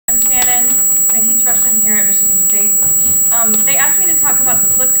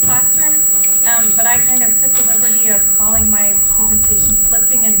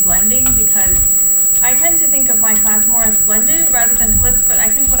I tend to think of my class more as blended rather than flipped, but I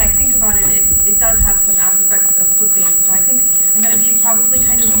think when I think about it, it does have some aspects of flipping. So I think I'm going to be probably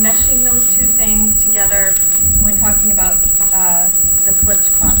kind of meshing those two things together when talking about the flipped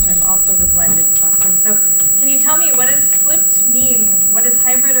classroom, also the blended classroom. So can you tell me, what does flipped mean? What does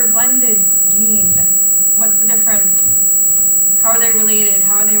hybrid or blended mean? What's the difference? How are they related?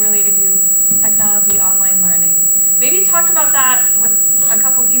 How are they related to technology, online learning? Maybe talk about that with a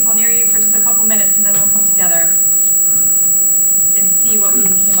couple people near you for just a couple minutes, and then we'll come together and see what we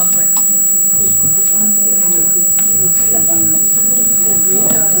came up with.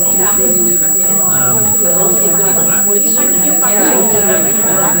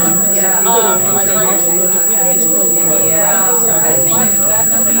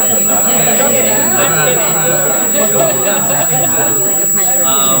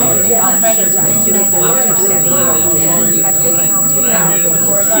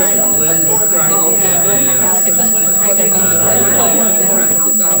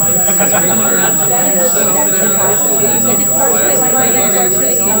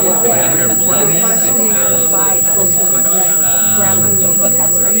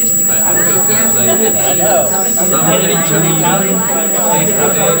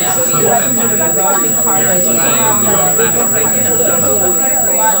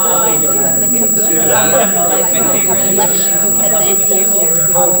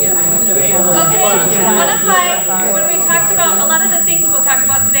 When we talked about, a lot of the things we'll talk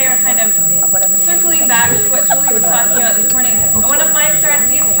about today are kind of circling back to what Julie was talking about this morning. One of my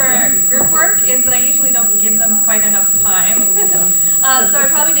strategies for group work is that I usually don't give them quite enough time. So I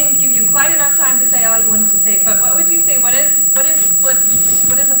probably didn't give you quite enough time to say all you wanted to say. But what would you say? What is flipped?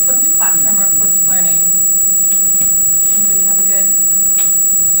 What is a flipped classroom or flipped learning? Anybody have a good?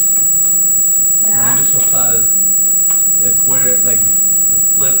 Yeah. My initial thought is it's where, like, the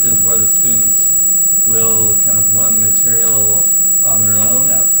flipped is where the students will kind of learn the material on their own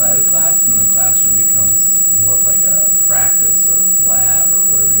outside of class, and the classroom becomes more of like a practice or lab or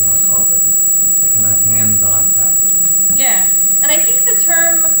whatever you want to call it, but just a kind of hands-on practice. Yeah, and I think the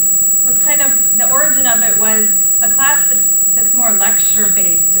term was kind of, the origin of it was a class that's more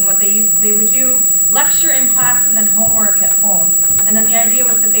lecture-based, and what they would do lecture in class and then homework at home. And then the idea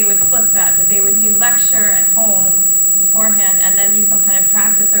was that they would flip that they would do lecture at home beforehand and then do some kind of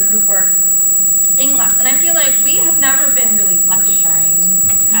practice or group work in class. And I feel like we have never been really lecturing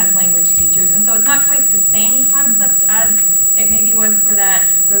as language teachers, and so it's not quite the same concept as it maybe was for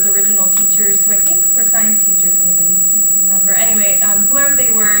those original teachers who I think were science teachers. Anybody remember? Anyway, whoever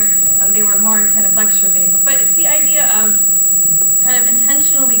they were more kind of lecture-based. But it's the idea of kind of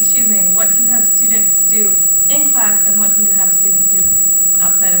intentionally choosing what do you have students do in class and what do you have students do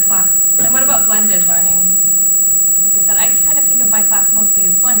outside of class. And what about blended learning? Like I said, I kind of think of my class mostly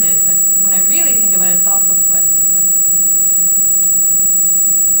as blended, but when I really think of it, it's also flipped. But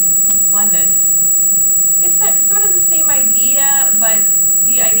what's blended? It's sort of the same idea, but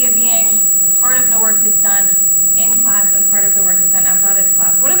the idea being part of the work is done in class and part of the work is done outside of the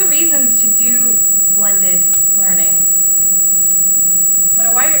class. What are the reasons to do blended learning?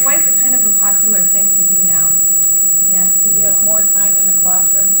 Why is it kind of a popular thing to do now? Yeah? Because you have more time in the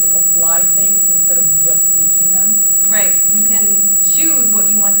classroom to apply things instead of just teaching them. Right. You can choose what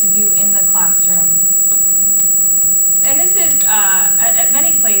you want to do in the classroom. And this is, at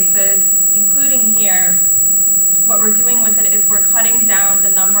many places, including here, what we're doing with it is we're cutting down the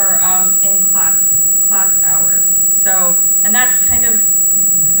number of in-class class hours. So, and that's kind of,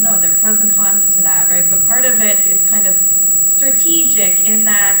 I don't know, there are pros and cons to that, right? But part of it is kind of strategic in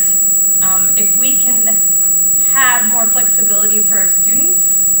that if we can have more flexibility for our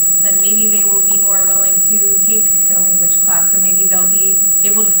students, then maybe they will be more willing to take a language class, or maybe they'll be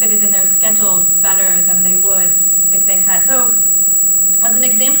able to fit it in their schedule better than they would if they had. So, as an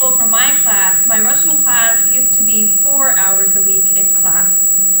example for my class, my Russian class used to be 4 hours a week in class.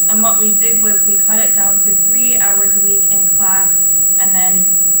 And what we did was we cut it down to 3 hours a week in class, and then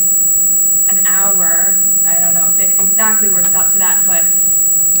an hour, I don't know if it exactly works out to that, but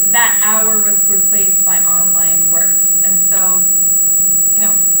that hour was replaced by online work. And so, you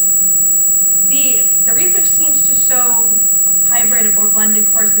know, the research seems to show hybrid or blended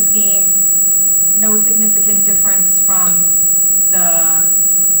courses being no significant difference from the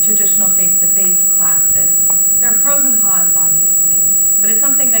traditional face-to-face classes. There are pros and cons, obviously, but it's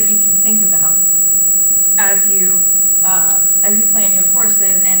something that you can think about as you plan your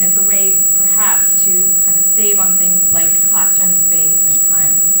courses, and it's a way perhaps to kind of save on things like classroom space and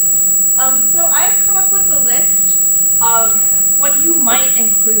time. So I've come up with a list of what you might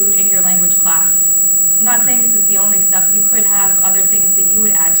include in your language class. I'm not saying this is the only stuff. You could have other things that you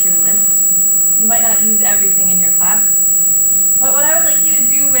would add to your list. You might not use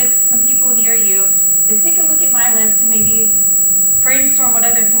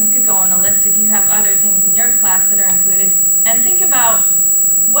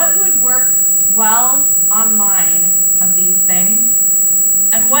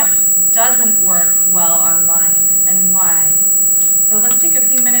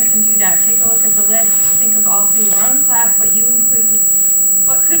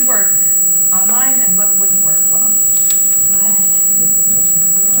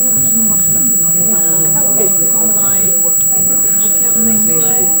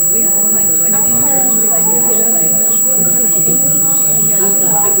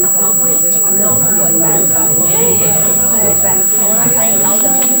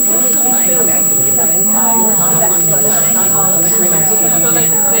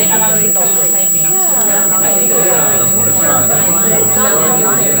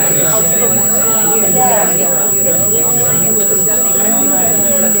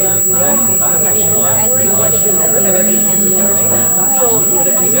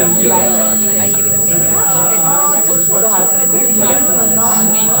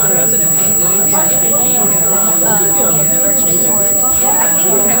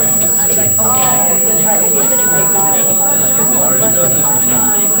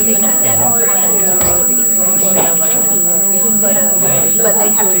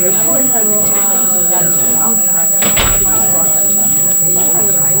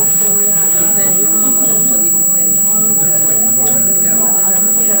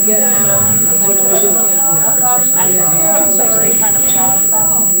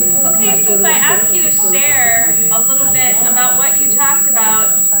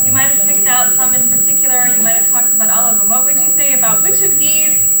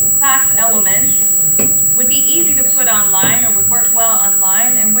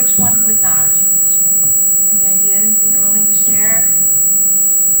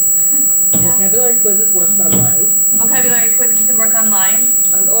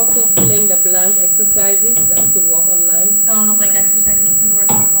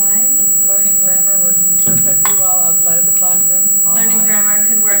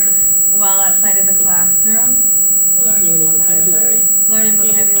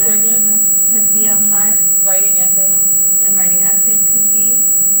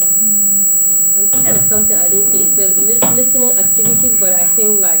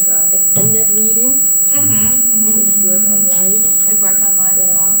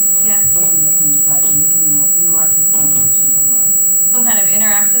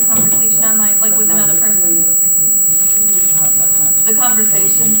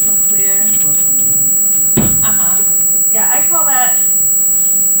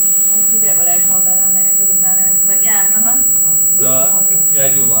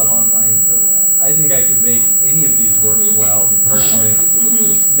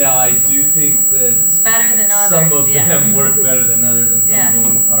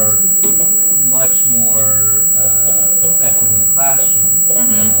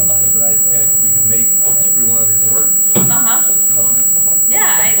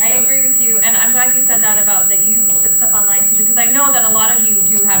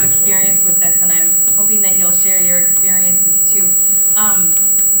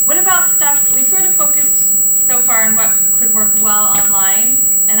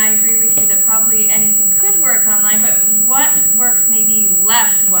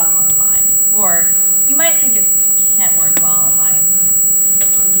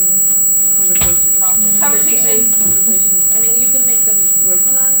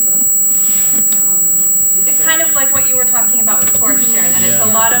what you were talking about with course share, that it's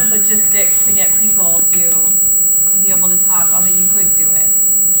a lot of logistics to get people to be able to talk, although you could do it.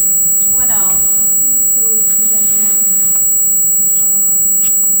 What else? So presentation,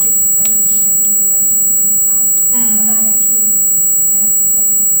 it's better to have interaction in class. But I actually have them,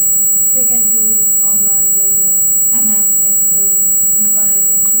 they can do it online later as the revise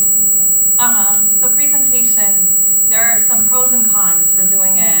and improvement. So presentations, there are some pros and cons for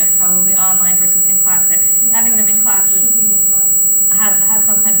doing it probably online versus in class, that having them in class would, Should be in class. has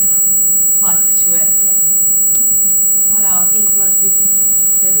some kind of plus to it. Yeah. What else? In class written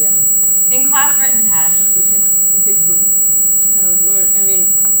tests. Yes. In class written tests. It's cannot work. I mean,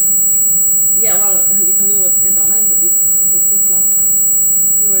 yeah, well, you can do it in online, but if it's in class,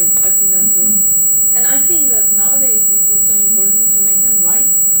 you are expecting them to. And I think that nowadays it's also important to make them write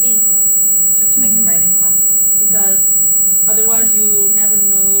in class. To make them write in class. Because otherwise you never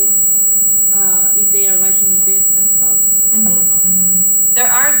know if they are writing this themselves or not. There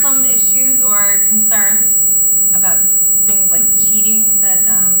are some issues or concerns about things like cheating that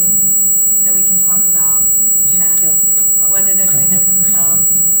that we can talk about. Whether they're doing it themselves.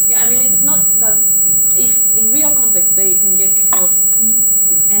 Yeah, I mean, it's not that if in real context they can get help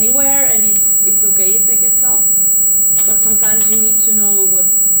anywhere, and it's okay if they get help, but sometimes you need to know what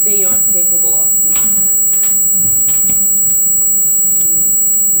they are capable of.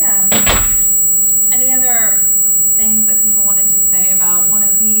 Yeah. Any other things that people wanted to say about one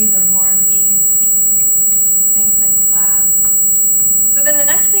of these or more of these things in class? So then the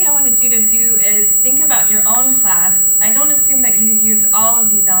next thing I wanted you to do is think about your own class. I don't assume that you use all of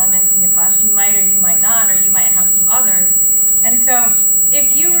these elements in your class. You might or you might not, or you might have some others. And so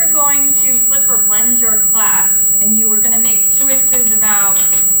if you were going to flip or blend your class and you were going to make choices about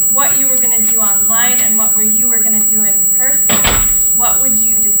what you were going to do online and what you were going to do in person, what would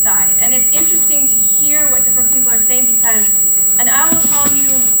you decide? And it's interesting to hear what different people are saying, because, and I will tell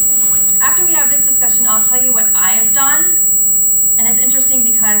you, after we have this discussion, I'll tell you what I have done. And it's interesting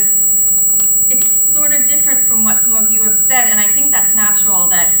because it's sort of different from what some of you have said, and I think that's natural,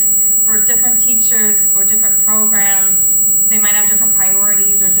 that for different teachers or different programs, they might have different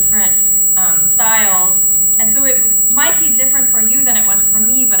priorities or different styles. And so it might be different for you than it was for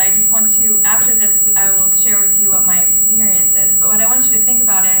me, but I just want to, after this, I will share with you what my experience is. But what I want you to think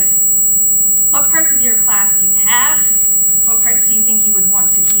about is, what parts of your class do you have? What parts do you think you would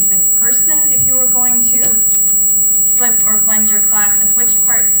want to keep in person if you were going to flip or blend your class? And which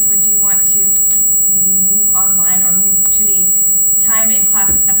parts would you want to maybe move online or move to the time in class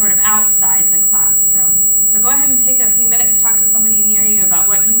that's sort of outside the classroom? So go ahead and take a few minutes, talk to somebody near you about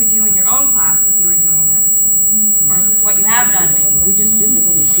what you would do in your own class if you were doing this. Or what you have done, maybe. We just did this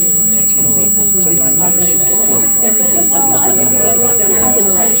this year.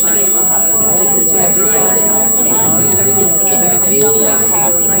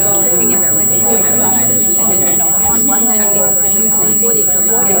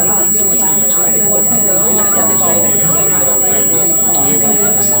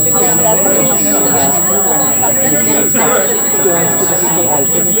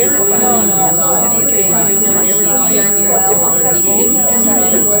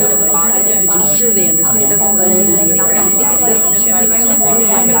 I'm sure they understand.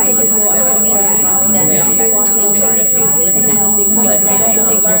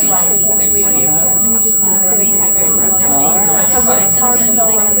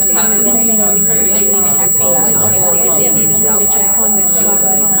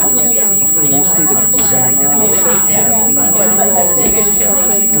 Mostly the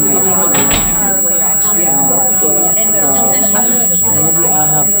maybe I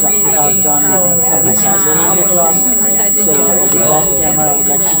have done some vocabulary class, so with that camera I would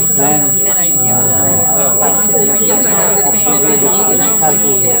like to blend have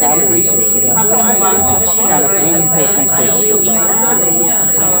the vocabulary so kind of reinforce my skills.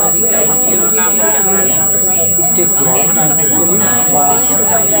 It takes a lot of time to do, but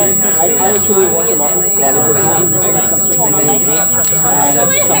I actually watch a lot of Bollywood movies when it comes to Hindi, and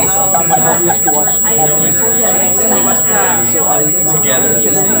my hobby is to watch anime. So I Together. I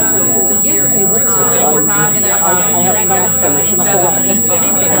have kind of a collection of all of them.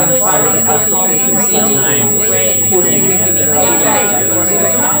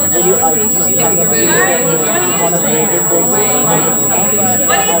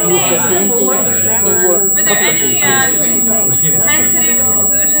 Were there any tentative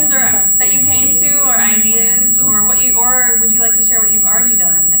conclusions or that you came to, or ideas, or what you, or would you like to share what you've already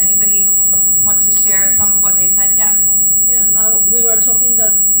done? Anybody want to share some of what they said? Yeah. Yeah. Now we were talking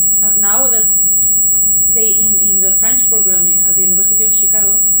that now that they in the French program at the University of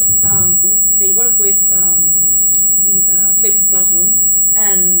Chicago, they work with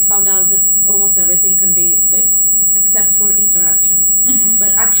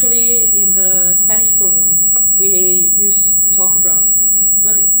actually in the Spanish program we use talk abroad,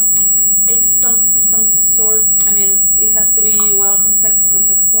 but it's some sort. I mean, it has to be well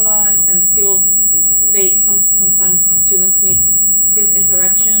contextualized, and still sometimes students need this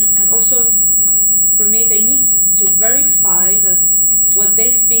interaction, and also for me they need to verify that what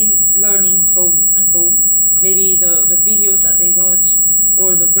they've been learning at home, maybe the videos that they watch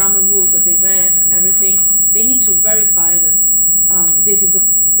or the grammar rules that they read and everything, they need to verify that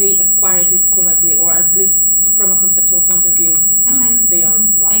they acquired it correctly, or at least from a conceptual point of view, they are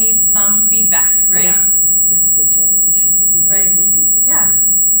right. They need some feedback, right? Yeah. That's the challenge. Right. Repeat the Yeah. same.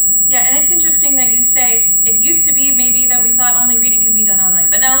 Yeah, and it's interesting that you say it used to be maybe that we thought only reading could be done online,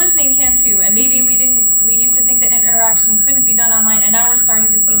 but now listening can too. And maybe we used to think that interaction couldn't be done online, and now we're starting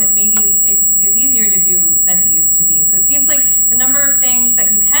to see that maybe it is easier to do than it used to be. So it seems like the number of things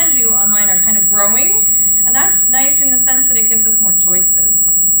that you can do online are kind of growing, and that's nice in the sense that it gives us more choices.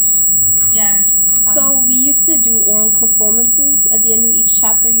 Yeah. So we used to do oral performances. At the end of each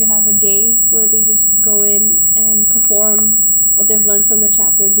chapter, you have a day where they just go in and perform what they've learned from the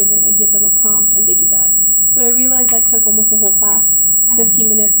chapter. I give them a prompt, and they do that. But I realized that took almost the whole class,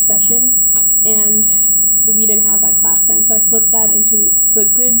 15-minute session, and we didn't have that class time. So I flipped that into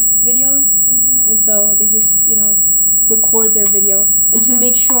Flipgrid videos, and so they just, record their video. And to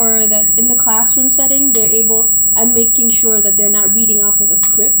make sure that in the classroom setting, I'm making sure that they're not reading off of a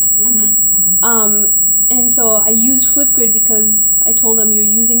script. And so I used Flipgrid because I told them you're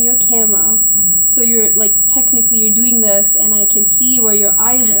using your camera, so you're technically you're doing this, and I can see where your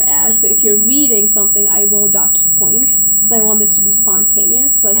eyes are at. So if you're reading something, I will dock points, because I want this to be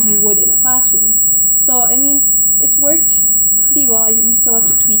spontaneous, like you would in a classroom. So I mean, it's worked pretty well. We still have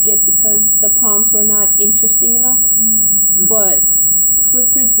to tweak it because the prompts were not interesting enough, but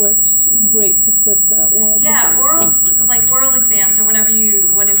Flipgrid's worked great to flip the oral. Yeah, orals, like oral exams or whatever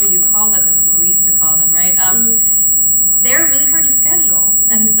you call them, we used to call them, right? They're really hard to schedule,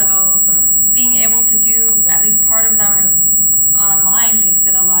 and so being able to do at least part of them online makes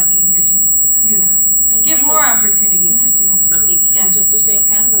it a lot easier to give more opportunities for students to speak. Yeah. And just to say,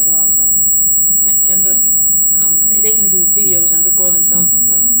 Canvas allows that. Canvas, they can do videos and record themselves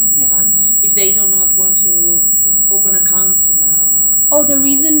time if they do not want to open accounts. The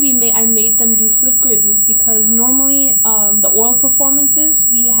reason I made them do Flipgrids is because normally the oral performances,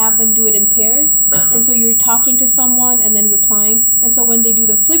 we have them do it in pairs, and so you're talking to someone and then replying, and so when they do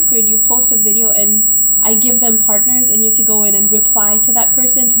the Flipgrid, you post a video and I give them partners, and you have to go in and reply to that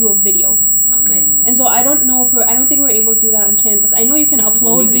person through a video. Okay. And so I don't think we're able to do that on Canvas. I know you can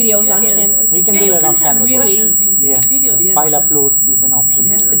upload videos on Canvas. We can do that on Canvas. Really? Yeah. Video. File upload is an option It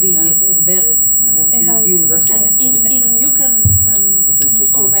has there. to be vetted. It has- University has to be vetted. Even you can We can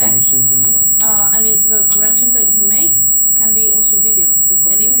click on the correct. submissions in there. I mean, the corrections that you make can be also video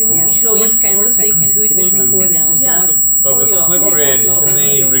recorded. And if you Yeah. show us Canvas, they can do it with something else. Yeah. But with Audio. Flipgrid, Audio. can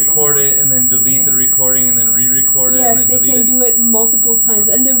they Audio. record it and then delete the recording and then re-record it and Yes, then they delete can it? do it multiple times.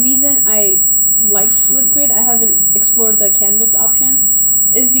 And the reason I liked Flipgrid, I haven't explored the Canvas option,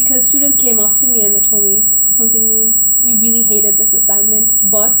 is because students came up to me and they told me something mean. We really hated this assignment,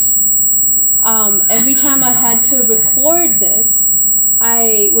 but every time I had to record this,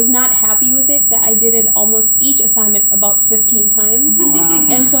 I was not happy with it, that I did it almost each assignment about 15 times.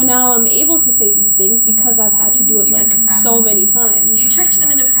 And so now I'm able to say these things because I've had to do it You had to so practice. many times. You tricked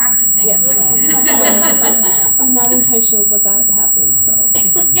them into practicing. Yes. is what you did. It was not intentional, but that happened, so.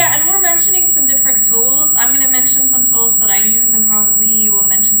 Yeah, and we're mentioning some different tools. I'm going to mention some tools that I use, and probably you will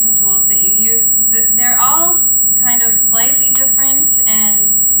mention some tools that you use. They're all kind of slightly different, and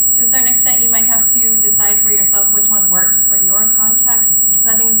to a certain extent you might have to decide for yourself which one works for your context.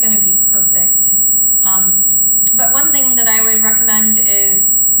 Nothing's going to be perfect. But one thing that I would recommend is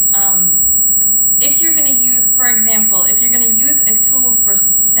if you're going to use, for example, if you're going to use a tool for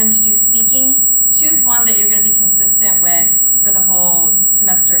them to do speaking, choose one that you're going to be consistent with for the whole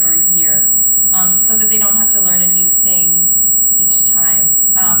semester or year, so that they don't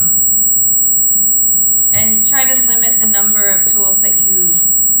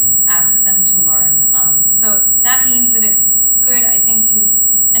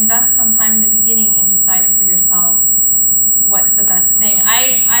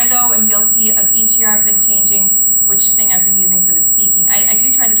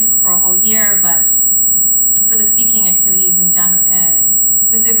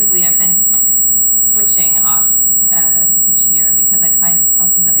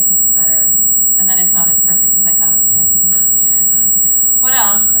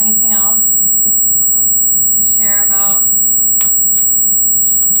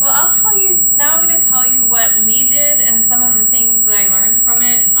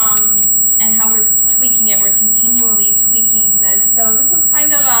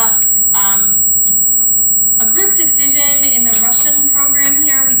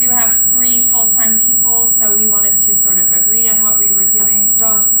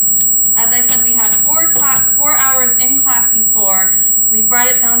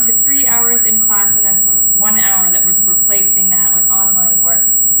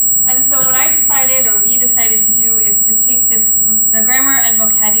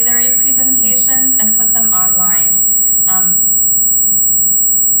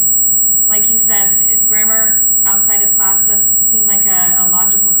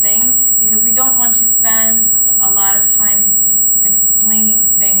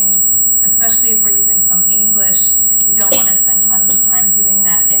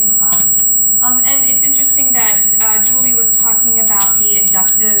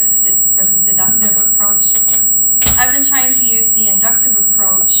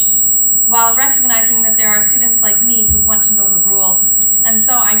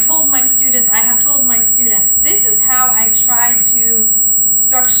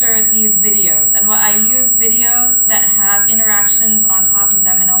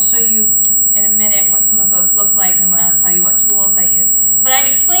But I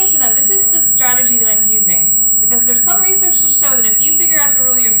explained to them, this is the strategy that I'm using, because there's some research to show that if you figure out the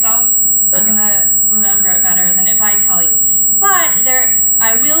rule yourself, you're going to remember it better than if I tell you. But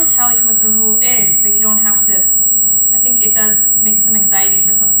I will tell you what the rule is, so you don't have to. I think it does make some anxiety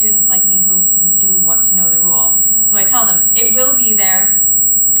for some students like me who do want to know the rule. So I tell them, it will be there,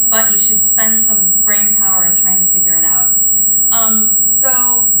 but you should spend some brain power in trying to figure it out.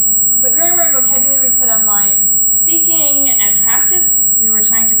 So, but grammar and vocabulary we put online. Speaking and practice, we were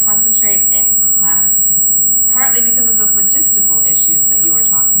trying to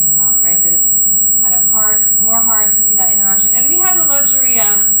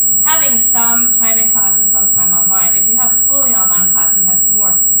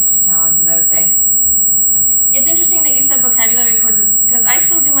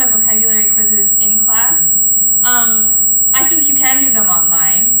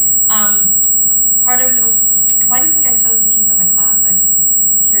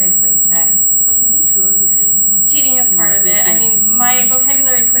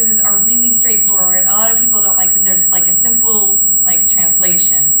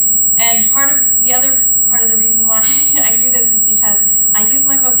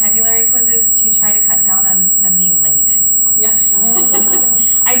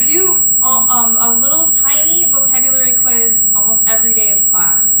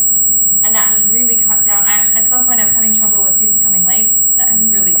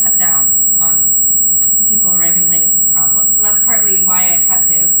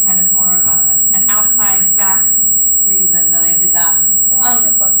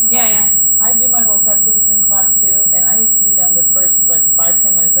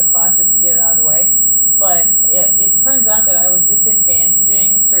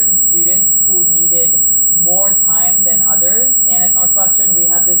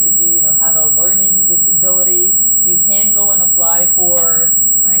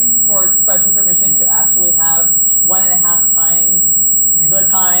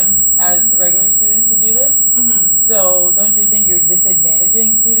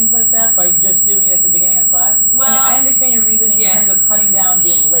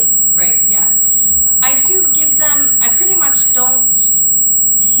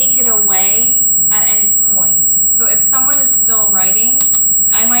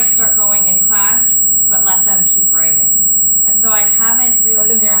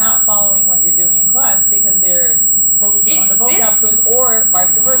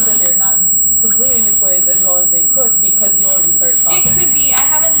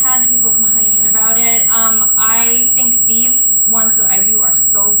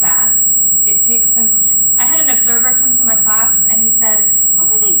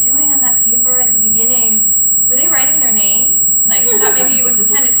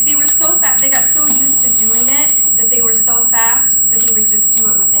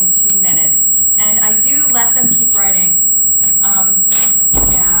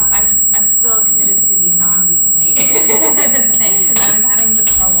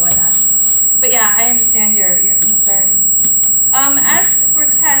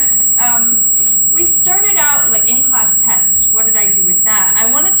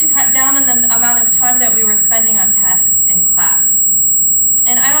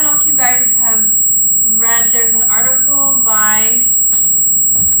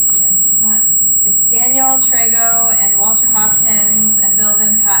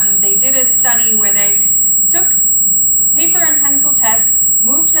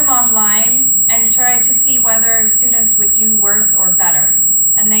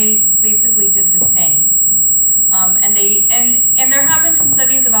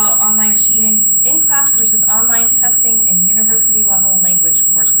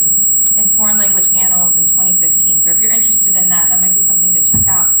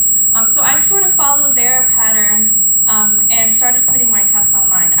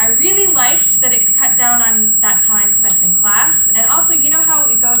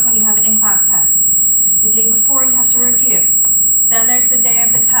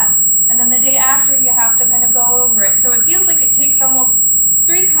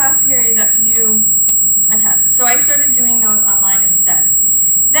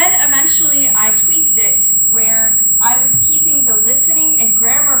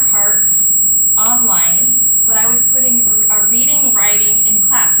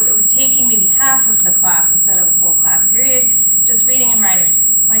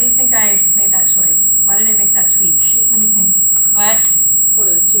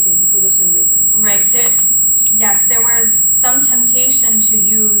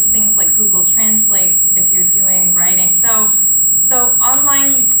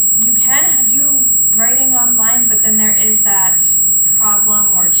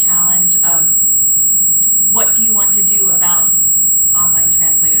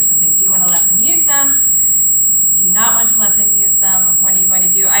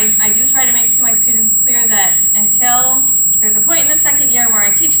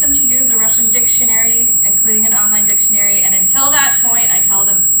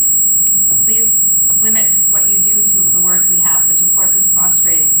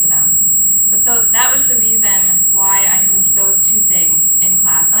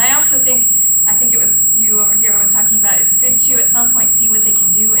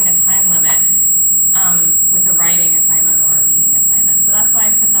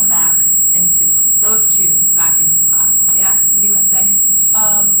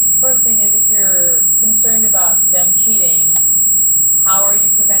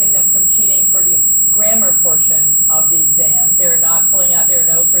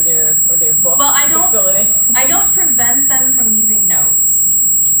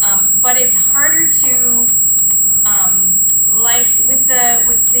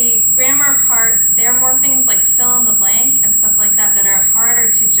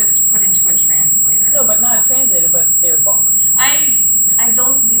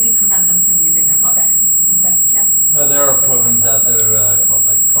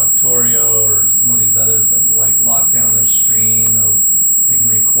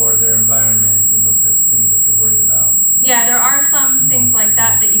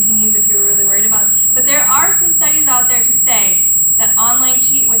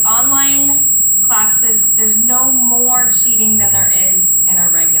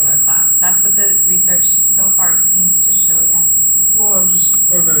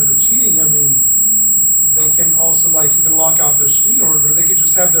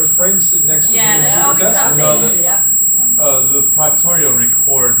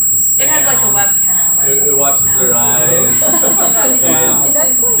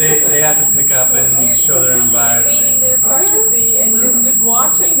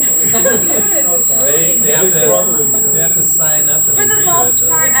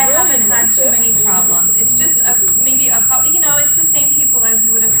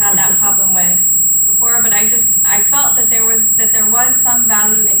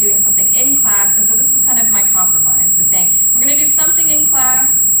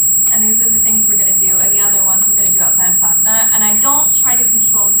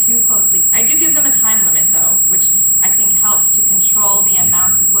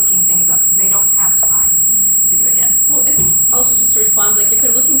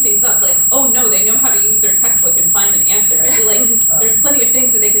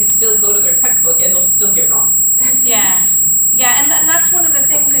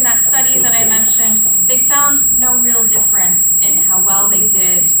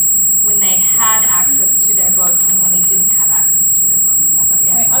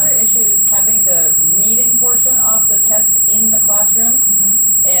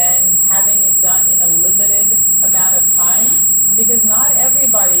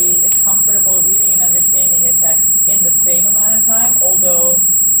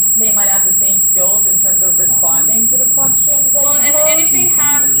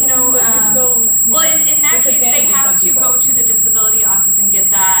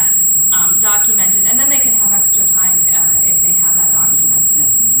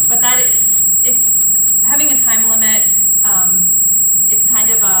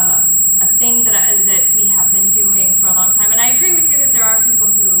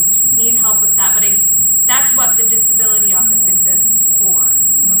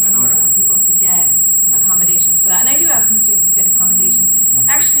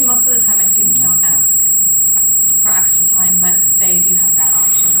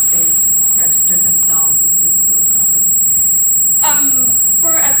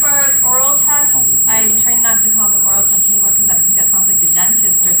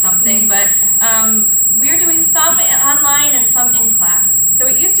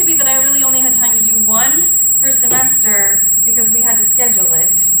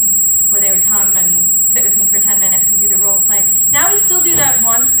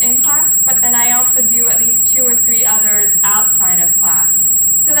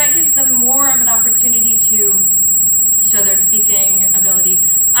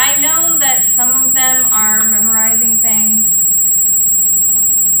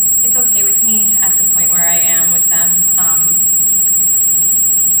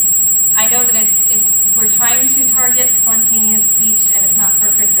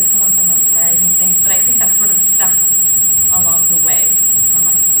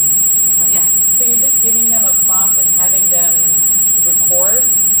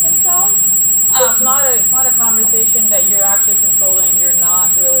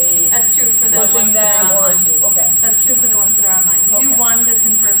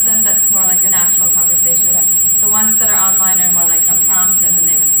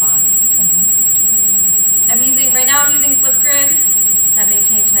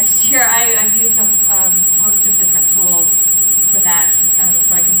here, I